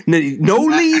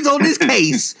leads on this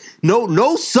case.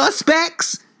 No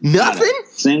suspects. Nothing. Not a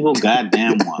single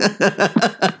goddamn one.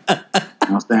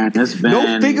 Understand? It's been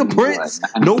no fingerprints.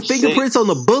 No fingerprints on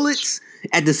the bullets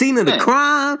at the scene of the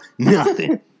crime.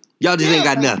 Nothing. Y'all just ain't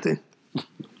got nothing.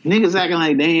 Niggas acting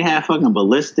like they ain't have fucking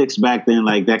ballistics back then,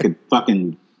 like that could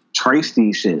fucking trace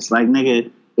these shits. Like,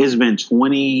 nigga, it's been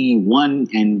 21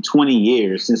 and 20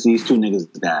 years since these two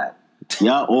niggas died.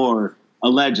 Yeah, or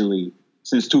allegedly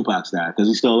since Tupac's died, because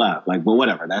he's still alive. Like, but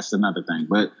whatever, that's another thing.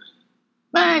 But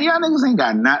man, y'all niggas ain't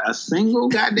got not a single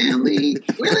goddamn lead.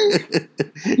 Really?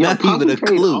 Not even a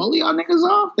clue. All y'all niggas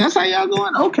off? That's how y'all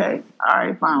going? Okay. All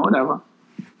right, fine, whatever.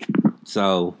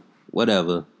 So,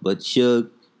 whatever. But Suge,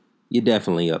 you're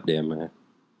definitely up there, man.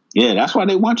 Yeah, that's why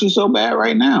they want you so bad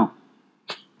right now.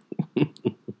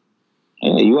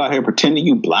 Yeah, you out here pretending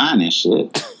you blind and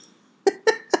shit.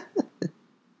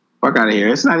 Fuck out of here.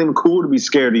 It's not even cool to be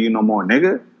scared of you no more,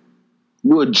 nigga.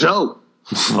 You a joke.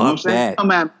 Fuck you know what I'm saying? that.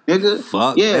 Come at me, nigga.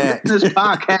 Fuck yeah, that. This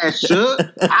podcast,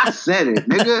 Suge. I said it,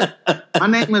 nigga. My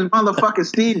name is motherfucking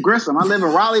Steve Grissom. I live in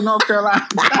Raleigh, North Carolina.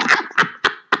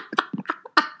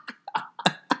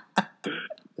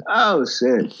 Oh,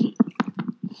 shit.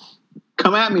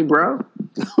 Come at me, bro.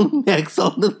 Next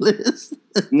on the list.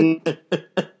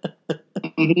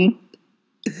 Mm-hmm.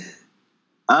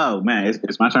 Oh, man.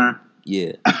 It's my turn?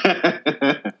 Yeah.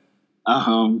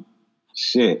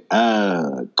 Shit.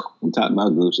 We talking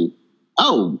about Gucci.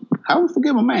 Oh, how we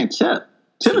forget my man Tip?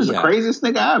 Tip is the craziest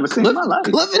nigga I ever seen in my life.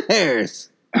 Clifford Harris.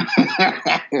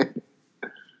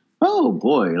 Oh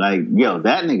boy, like yo,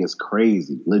 that nigga's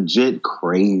crazy, legit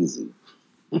crazy.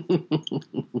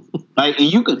 Like,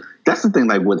 and you can. That's the thing.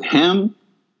 Like with him,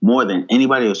 more than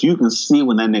anybody else, you can see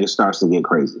when that nigga starts to get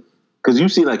crazy because you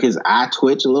see like his eye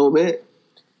twitch a little bit.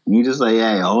 You just like,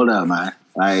 hey, hold up, man.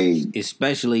 Like,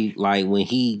 especially like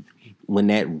when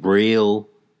that real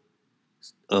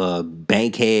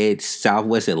Bankhead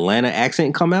Southwest Atlanta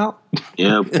accent come out.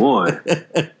 Yeah, boy.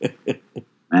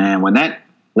 Man, when that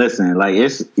listen, like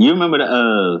it's you remember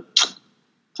the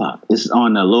it's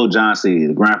on the Lil Jon CD,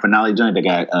 the grand finale joint. They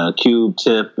got Cube,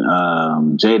 Tip,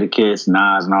 Jadakiss,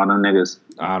 Nas, and all them niggas.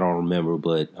 I don't remember,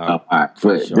 but all right.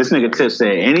 But sure. This nigga Tip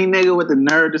said, any nigga with the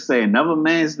nerve to say another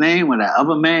man's name when that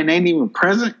other man ain't even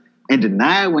present and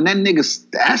deny it when that nigga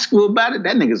ask you about it,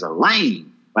 that nigga's a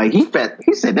lame. Like he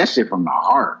said that shit from the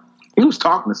heart. He was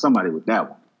talking to somebody with that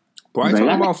one. Probably talking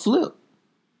about Flip.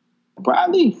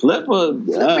 Probably Flip or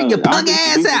bring your punk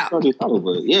ass out.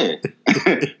 Yeah.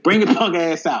 Bring your punk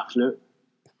ass out, Flip.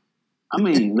 I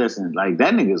mean, listen, like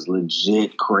that nigga's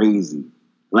legit crazy.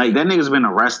 Like that nigga's been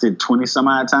arrested 20 some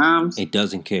odd times. It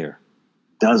doesn't care.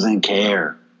 Doesn't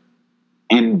care.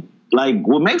 And like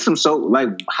what makes him so like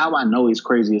how I know he's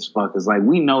crazy as fuck is like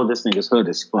we know this nigga's hood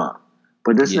as fuck.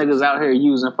 But this nigga's out here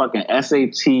using fucking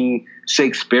SAT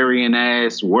Shakespearean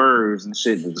ass words and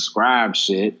shit to describe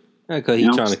shit. Because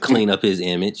he's trying to clean up his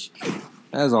image.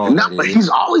 That's all. No, but he's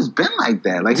always been like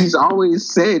that. Like he's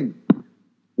always said, you know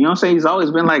what I'm saying? He's always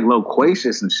been like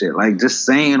loquacious and shit. Like just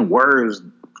saying words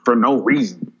for no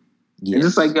reason. Yes. It's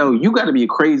just like, yo, you got to be a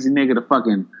crazy nigga to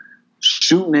fucking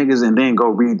shoot niggas and then go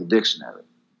read the dictionary.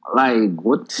 Like,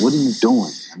 what are you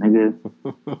doing, nigga?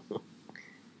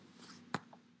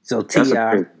 So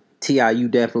T.I., you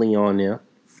definitely on there.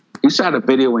 He shot a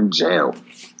video in jail.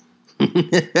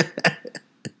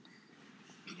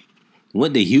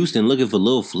 Went to Houston looking for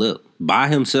Lil Flip by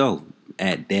himself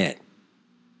at that.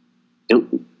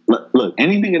 Look,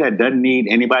 any nigga that doesn't need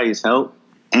anybody's help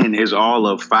and is all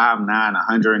of 5'9",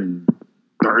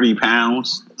 130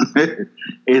 pounds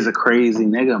is a crazy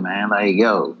nigga, man. Like,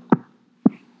 yo,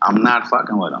 I'm not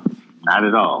fucking with him. Not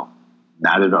at all.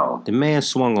 Not at all. The man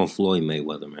swung on Floyd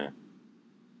Mayweather, man.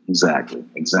 Exactly.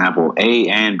 Example A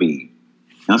and B.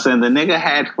 You know what I'm saying? The nigga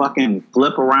had fucking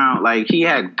flip around. Like, he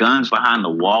had guns behind the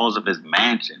walls of his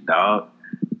mansion, dog.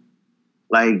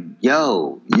 Like,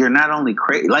 yo, you're not only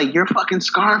crazy. Like, you're fucking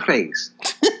Scarface.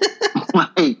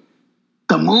 Like,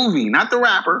 the movie, not the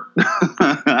rapper.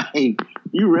 Like,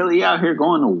 you really out here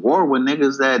going to war with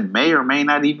niggas that may or may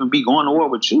not even be going to war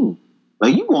with you.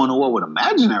 Like, you going to war with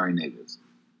imaginary niggas.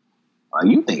 Like,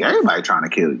 you think everybody trying to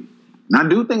kill you. And I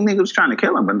do think niggas trying to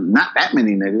kill him, but not that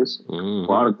many niggas. Mm-hmm.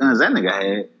 For all the guns that nigga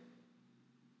had.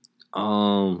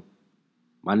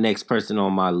 My next person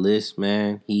on my list,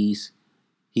 man, he's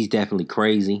definitely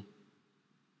crazy.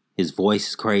 His voice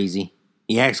is crazy.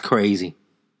 He acts crazy.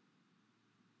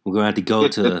 We're gonna have to go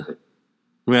to. We're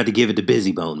gonna have to give it to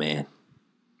Bizzy Bone, man.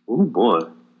 Oh boy,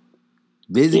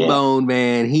 Bizzy Bone,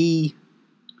 man. He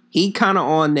kind of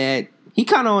on that. He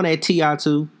kind of on that T.I.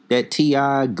 too. That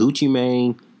T.I. Gucci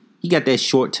Mane He got that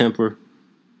short temper.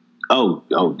 Oh,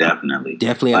 definitely.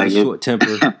 Definitely has a short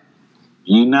temper.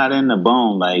 You're not in the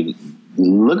Bone. Like,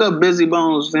 look up Busy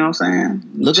Bones. You know what I'm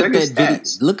saying? Check that video.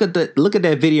 Look at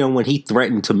that video when he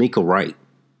threatened Tamika Wright.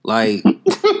 Like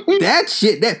that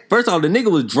shit. That first of all, the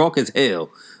nigga was drunk as hell,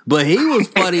 but he was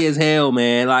funny as hell,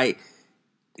 man. Like,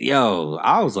 yo,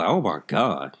 I was like, oh my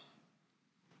god.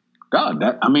 God,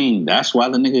 that's why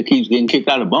the nigga keeps getting kicked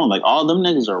out of Bone. Like, all them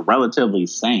niggas are relatively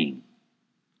sane.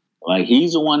 Like,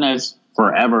 he's the one that's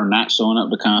forever not showing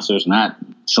up to concerts, not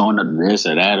showing up to this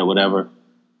or that or whatever.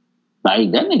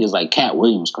 Like, that nigga's like Cat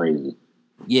Williams crazy.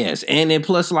 Yes, and then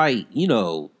plus, like, you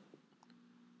know,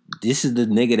 this is the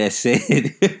nigga that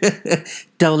said,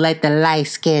 "Don't let the light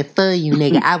skin fool you,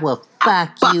 nigga. I will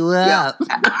fuck you up."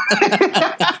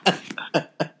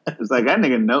 It's like, that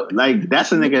nigga know, like,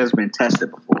 that's a nigga that's been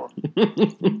tested before.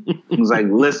 He's like,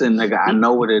 listen, nigga, I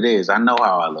know what it is. I know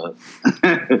how I look.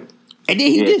 And then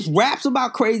he just raps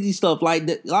about crazy stuff. Like,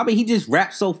 he just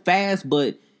raps so fast,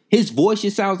 but his voice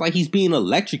just sounds like he's being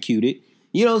electrocuted.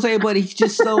 You know what I'm saying? But he's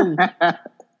just so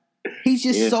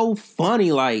so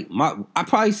funny. Like, I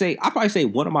probably say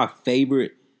one of my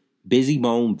favorite Busy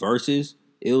Bone verses.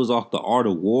 It was off The Art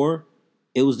of War.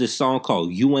 It was this song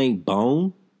called "You Ain't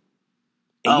Bone."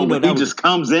 And when he just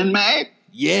comes in mad?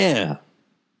 Yeah.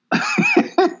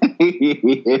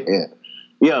 Yeah.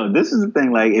 Yo, this is the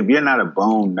thing. Like, if you're not a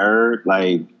Bone nerd,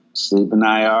 like Sleep and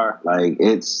I are, like,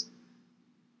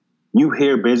 you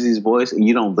hear Busy's voice and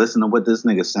you don't listen to what this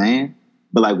nigga's saying.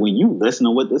 But, like, when you listen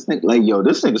to what this nigga, like, yo,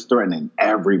 this nigga's threatening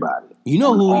everybody. You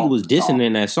know who he was dissing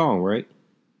in that song, right?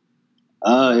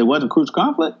 It wasn't Crucial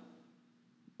Conflict?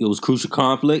 It was Crucial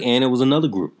Conflict, and it was another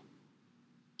group.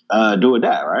 Do Or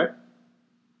Die, right?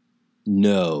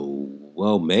 No.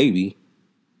 Well, maybe.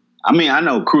 I mean, I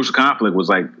know Crucial Conflict was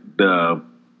like the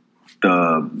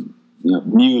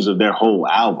muse of their whole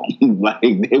album. Like,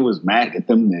 they was mad at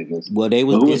them niggas. Well, they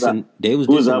was dissing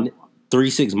 3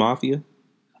 6 Mafia.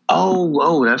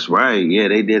 Oh, that's right. Yeah,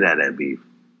 they did have that beef.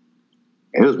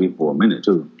 It was beef for a minute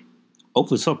too. Oh,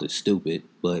 for something stupid,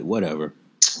 but whatever.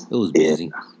 It was busy.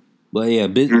 Yeah. But yeah,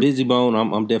 Busy Bone,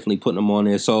 I'm definitely putting them on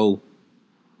there. So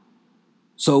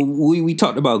we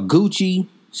talked about Gucci,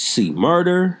 C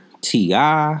Murder,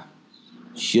 T.I.,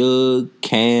 Suge,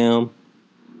 Cam,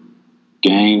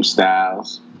 Gang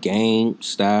Styles.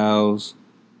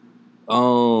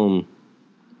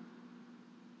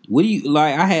 What do you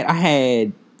like? I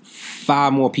had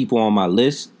 5 more people on my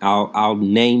list. I'll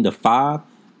name the 5,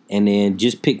 and then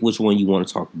just pick which one you want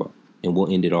to talk about, and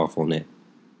we'll end it off on that.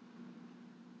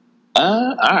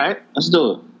 All right, let's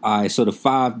do it. All right, so the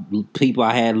 5 people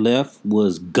I had left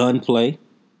was Gunplay,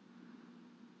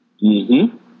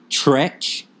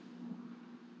 Tretch,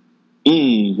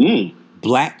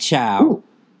 Black Child. Ooh.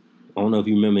 I don't know if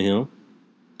you remember him.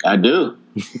 I do.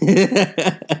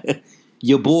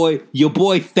 Your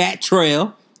boy Fat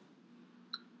Trail.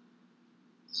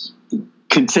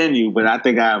 Continue, but I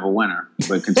think I have a winner.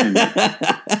 But continue.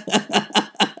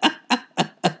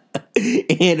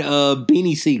 And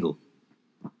Beanie Siegel.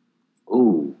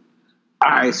 Ooh. All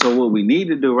right, so what we need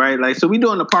to do, right? Like, so we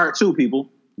doing the part 2, people.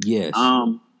 Yes.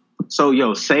 So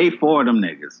yo, save 4 of them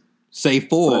niggas. Save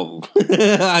 4 of them.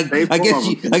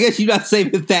 I guess you're not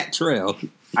saving Fat Trail.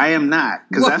 I am not.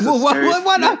 Because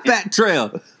why not Fat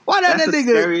Trail? Why not that nigga?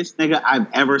 The scariest nigga I've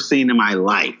ever seen in my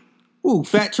life. Ooh,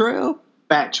 Fat Trail?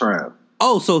 Fat Trail.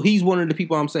 Oh, so he's one of the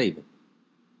people I'm saving.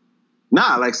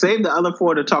 Nah, like, save the other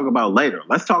 4 to talk about later.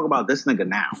 Let's talk about this nigga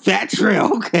now. Fat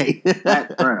Trail, okay.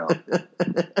 Fat Trail.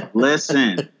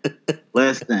 Listen.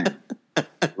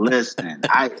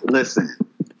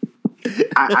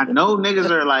 I know niggas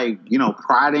are, like, you know,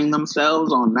 priding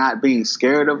themselves on not being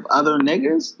scared of other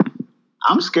niggas.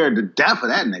 I'm scared to death of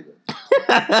that nigga.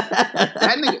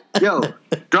 That nigga, yo,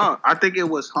 dog, I think it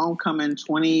was Homecoming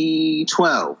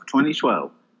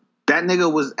 2012. That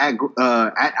nigga was at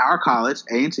our college,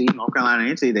 A&T, North Carolina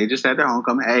A&T. They just had their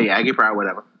homecoming. Hey, Aggie Pride,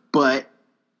 whatever. But,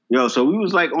 yo, so we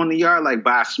was, like, on the yard, like,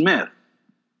 by Smith.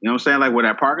 You know what I'm saying? Like, where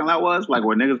that parking lot was? Like,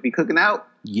 where niggas be cooking out?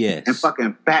 Yes. And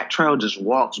fucking Fat Trail just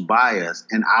walks by us,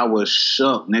 and I was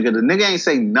shook, nigga. The nigga ain't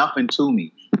say nothing to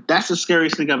me. That's the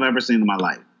scariest thing I've ever seen in my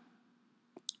life.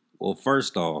 Well,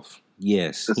 first off,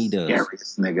 yes, he does.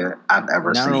 Scariest nigga I've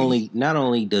ever seen. Not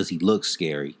only does he look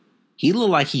scary, he look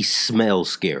like he smells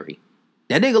scary.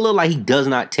 That nigga look like he does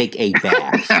not take a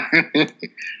bath.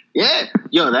 Yeah,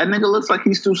 yo, that nigga looks like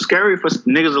he's too scary for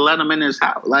niggas to let him in his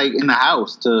house, like in the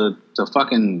house to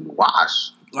fucking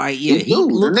wash. Like, yeah, he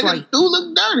looks like do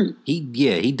look dirty.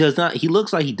 He does not. He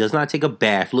looks like he does not take a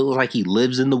bath. Looks like he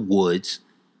lives in the woods.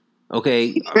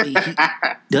 Okay, I mean, he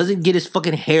doesn't get his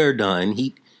fucking hair done.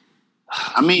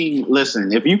 I mean,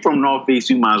 listen, if you from Northeast,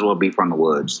 you might as well be from the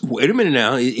woods. Wait a minute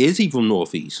now. Is he from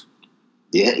Northeast?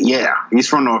 Yeah, he's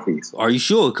from Northeast. Are you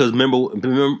sure? Because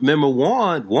remember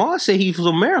Juan said he's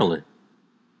from Maryland.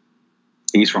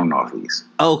 He's from Northeast.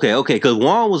 Okay. Because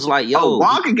Juan was like, yo.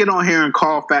 Juan can get on here and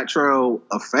call Fat Trail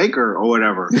a faker or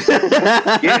whatever.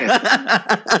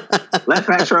 Yeah. Let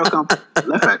Fat Trail come.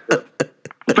 Fat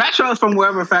Trail's from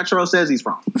wherever Fat Trail says he's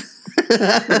from.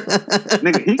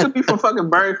 Nigga, he could be from fucking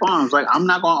Berry Farms. Like, I'm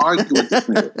not gonna argue with this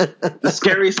nigga. The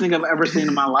scariest thing I've ever seen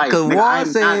in my life. Nigga, I'm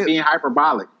not being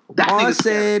hyperbolic. Juan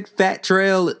said Fat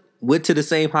Trail went to the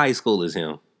same high school as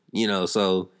him.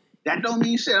 So that don't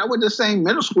mean shit. I went to the same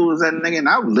middle school as that nigga, and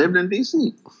I lived in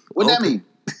DC. What that mean?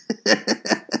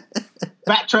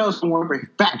 Fat Trail's from wherever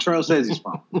Fat Trail says he's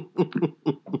from.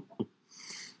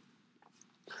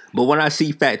 But when I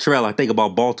see Fat Trail, I think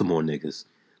about Baltimore niggas.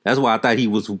 That's why I thought he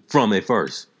was from at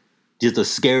first. Just a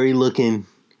scary looking.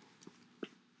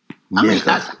 I mean,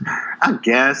 I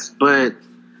guess, but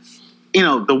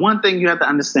the one thing you have to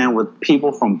understand with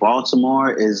people from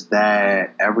Baltimore is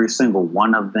that every single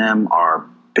one of them are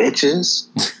bitches.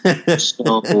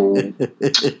 So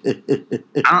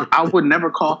I would never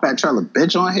call Fat Trail a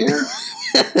bitch on here.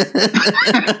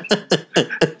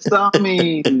 So I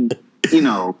mean,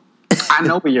 I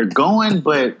know where you're going,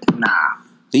 but nah.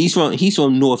 He's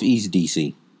from Northeast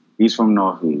DC. He's from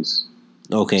Northeast.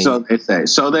 Okay. So they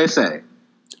say.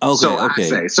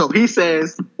 Okay. So he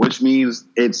says, which means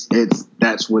it's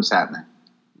that's what's happening.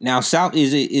 Now, South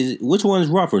is it which one is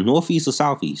rougher, Northeast or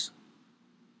Southeast?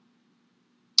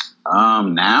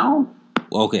 Now.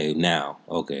 Okay.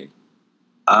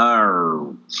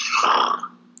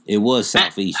 It was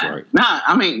Southeast, right? Nah,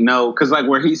 I mean no, because like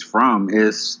where he's from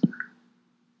is,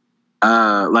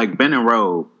 like Benning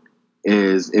Road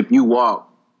is if you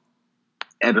walk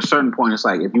at a certain point, it's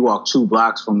like if you walk 2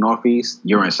 blocks from Northeast,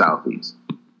 you're in Southeast.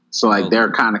 So like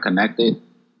they're kind of connected.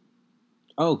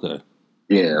 Okay.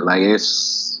 Yeah, like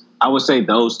I would say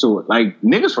those two, like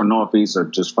niggas from Northeast are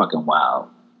just fucking wild.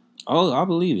 Oh, I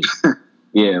believe it.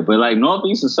 Yeah, but like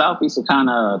Northeast and Southeast are kind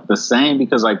of the same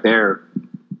because like they're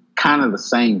kind of the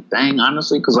same thing,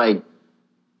 honestly. Because like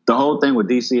the whole thing with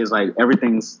DC is like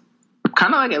everything's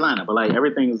kind of like Atlanta, but like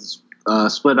everything's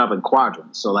split up in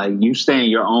quadrants. So like you stay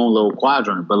in your own little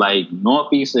quadrant, but like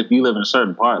Northeast, if you live in a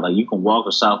certain part, like you can walk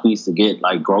to Southeast to get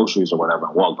like groceries or whatever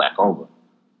and walk back over.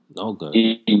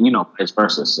 Okay. And vice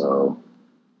versa. So,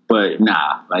 but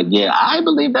nah, like yeah, I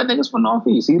believe that nigga's from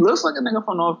Northeast. He looks like a nigga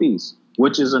from Northeast,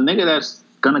 which is a nigga that's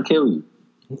gonna kill you.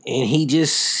 And he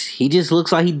just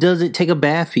looks like he doesn't take a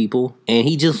bath, people. And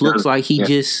he just looks like he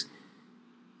doesn't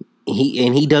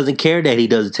care that he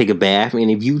doesn't take a bath. And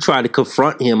if you try to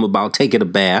confront him about taking a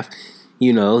bath,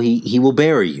 he will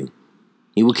bury you.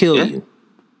 He will kill you.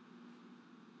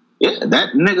 Yeah,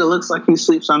 that nigga looks like he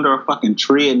sleeps under a fucking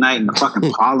tree at night and the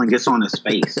fucking pollen gets on his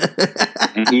face.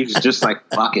 And he's just like,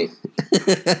 fuck it.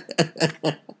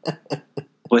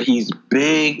 But he's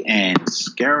big and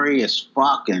scary as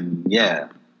fuck, and yeah.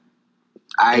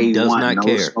 I want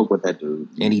no smoke with that dude.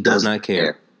 And he does not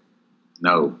care.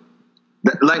 No.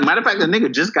 Like, matter of fact, the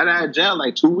nigga just got out of jail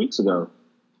like 2 weeks ago.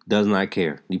 Does not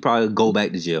care. He probably go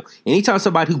back to jail. Anytime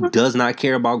somebody who does not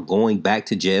care about going back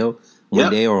to jail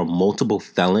when they are a multiple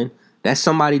felon, that's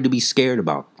somebody to be scared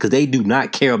about because they do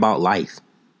not care about life.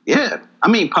 Yeah. I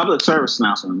mean, public service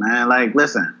announcement, man. Like,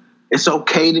 listen, it's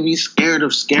okay to be scared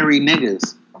of scary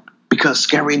niggas because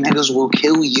scary niggas will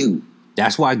kill you.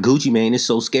 That's why Gucci Mane is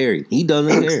so scary. He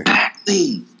doesn't care.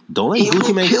 Exactly. Don't let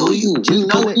Gucci Mane kill you. You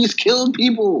know he's killed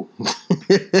people.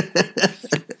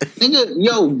 Nigga,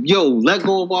 yo, let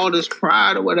go of all this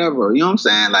pride or whatever. You know what I'm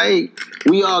saying? Like,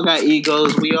 we all got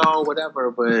egos. We all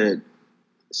whatever. But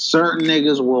certain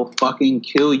niggas will fucking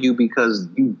kill you because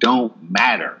you don't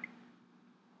matter.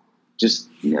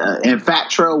 And Fat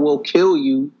Trail will kill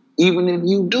you even if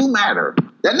you do matter.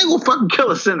 That nigga will fucking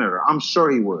kill a senator. I'm sure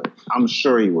he would. I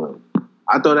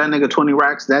throw that nigga 20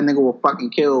 racks. That nigga will fucking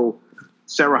kill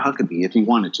Sarah Huckabee if he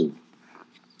wanted to.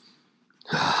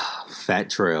 Fat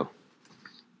Trail.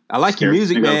 I like your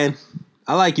music, man.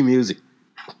 I like your music.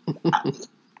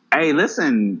 Hey,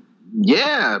 listen.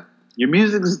 Yeah, your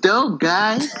music is dope,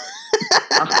 guy.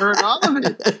 I've heard all of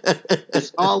it.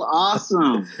 It's all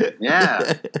awesome.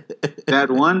 Yeah.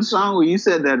 That one song where you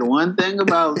said that one thing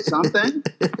about something,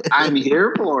 I'm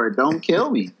here for it. Don't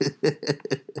kill me.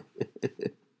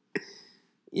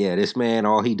 Yeah, this man,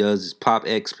 all he does is pop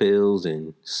X pills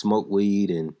and smoke weed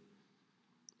and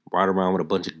ride around with a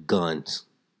bunch of guns.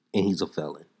 And he's a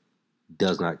felon.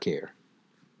 Does not care.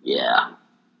 Yeah.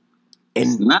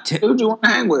 And not who you want to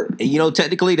hang with. And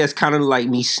technically that's kind of like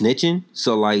me snitching.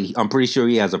 So like I'm pretty sure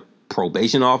he has a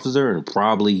probation officer and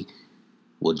probably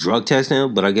will drug test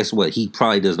him. But I guess what? He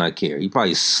probably does not care. He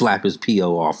probably slap his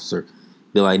PO officer.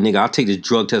 Be like, nigga, I'll take this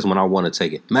drug test when I want to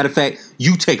take it. Matter of fact,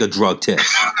 you take a drug test.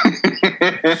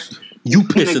 You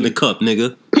piss in the cup,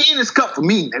 nigga. Pee in this cup for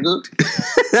me, nigga.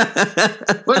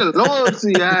 What the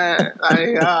loyalty, get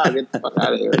the fuck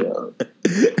out of here, yo.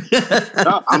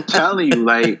 No, I'm telling you,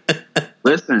 like,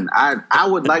 listen, I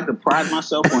would like to pride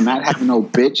myself on not having no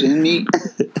bitch in me.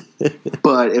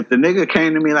 But if the nigga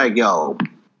came to me like, yo,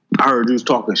 I heard you was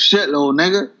talking shit, little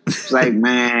nigga. It's like,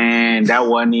 man, that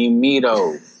wasn't even me,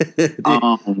 though.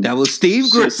 That was Steve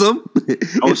Grissom.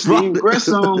 Steve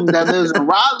Grissom that lives in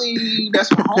Raleigh. That's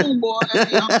my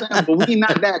homeboy. You know what I'm saying? But we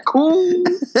not that cool.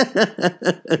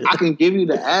 I can give you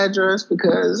the address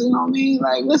because, you know what I mean?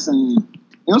 Like, listen, you know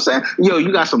what I'm saying? Yo,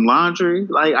 you got some laundry?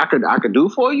 Like, I could do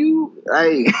for you?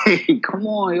 Like, hey, come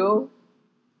on, yo.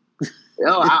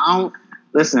 Yo, I don't...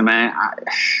 Listen, man,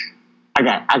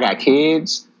 I got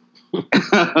kids.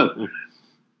 Oh,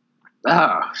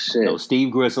 shit. Yo,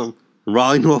 Steve Grissom,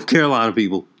 Raleigh, North Carolina,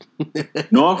 people.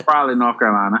 North Raleigh, North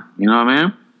Carolina. You know what I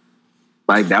mean?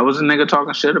 Like, that was a nigga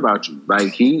talking shit about you.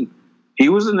 Like, he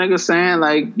was a nigga saying,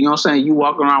 like, you know what I'm saying, you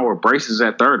walking around with braces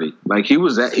at 30. Like, he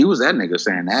was that nigga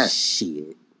saying that.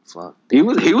 Shit. Fuck. He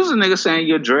was a nigga saying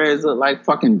your dreads look like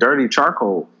fucking dirty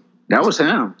charcoal. That was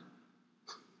him.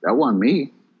 That wasn't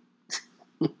me.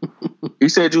 He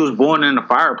said you was born in the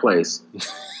fireplace.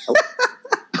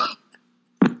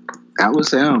 That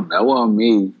was him. That wasn't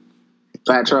me.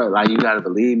 Fat Truck, like, you gotta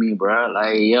believe me, bro.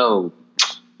 Like, yo,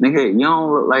 nigga, you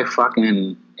don't look like fucking,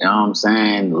 you know what I'm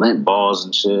saying, lint balls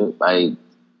and shit. Like, you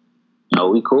know,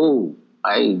 we cool.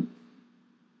 Like,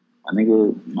 my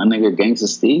nigga Gangsta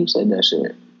Steve said that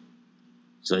shit.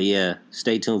 So yeah,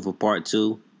 stay tuned for part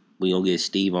 2. We gonna get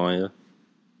Steve on here.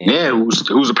 Yeah,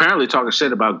 who's apparently talking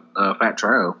shit about Fat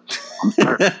Trail. I'm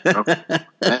sorry. You know what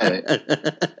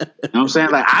I'm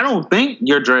saying? Like, I don't think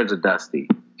your dreads are dusty.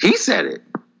 He said it.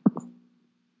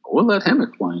 We'll let him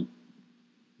explain.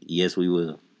 Yes, we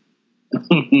will.